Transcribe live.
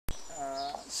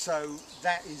So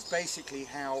that is basically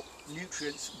how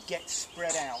nutrients get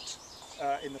spread out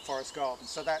in the forest garden.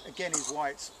 So that again is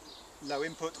why it's low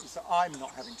input, is that I'm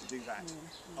not having to do that.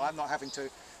 I'm not having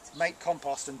to make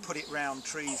compost and put it round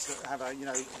trees that have a, you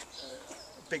know,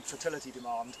 big fertility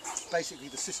demand. Basically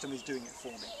the system is doing it for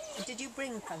me. And did you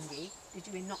bring fungi? Did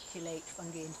you inoculate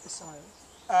fungi into the soil?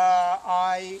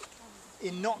 I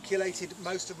inoculated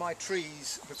most of my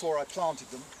trees before I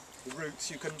planted them, the roots.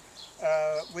 You can,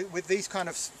 with these kind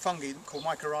of fungi called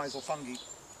mycorrhizal fungi,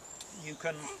 you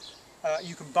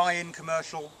can buy in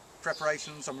commercial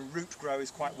preparations. I mean, root grow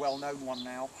is quite well known one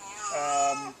now,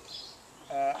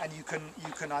 and you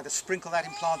can either sprinkle that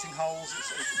in planting holes.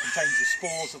 It contains the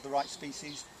spores of the right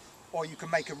species, or you can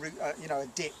make a root, you know, a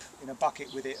dip in a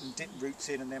bucket with it and dip roots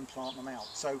in and then plant them out.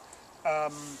 So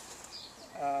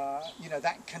you know,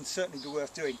 that can certainly be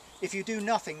worth doing. If you do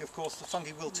nothing, of course, the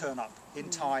fungi will turn up in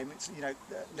time. It's, you know,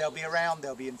 they'll be around.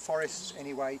 They'll be in forests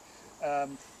anyway.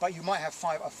 But you might have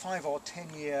a 5 or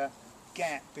 10 year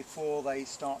gap before they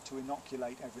start to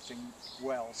inoculate everything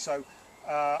well. So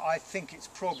I think it's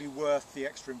probably worth the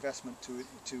extra investment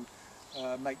to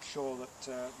make sure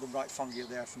that the right fungi are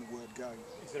there from the word go.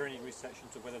 Is there any research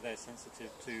into whether they're sensitive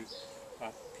to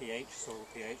pH, soil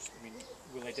pH? I mean,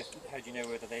 will they how do you know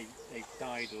whether they've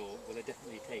died, or will they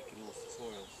definitely take in lost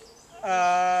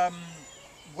soils?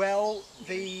 Well,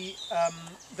 the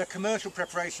commercial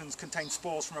preparations contain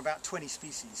spores from about 20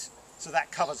 species, so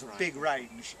that covers a big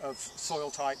range of soil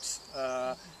types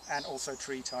and also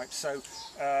tree types. So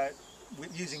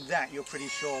using that, you're pretty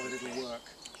sure that it'll work.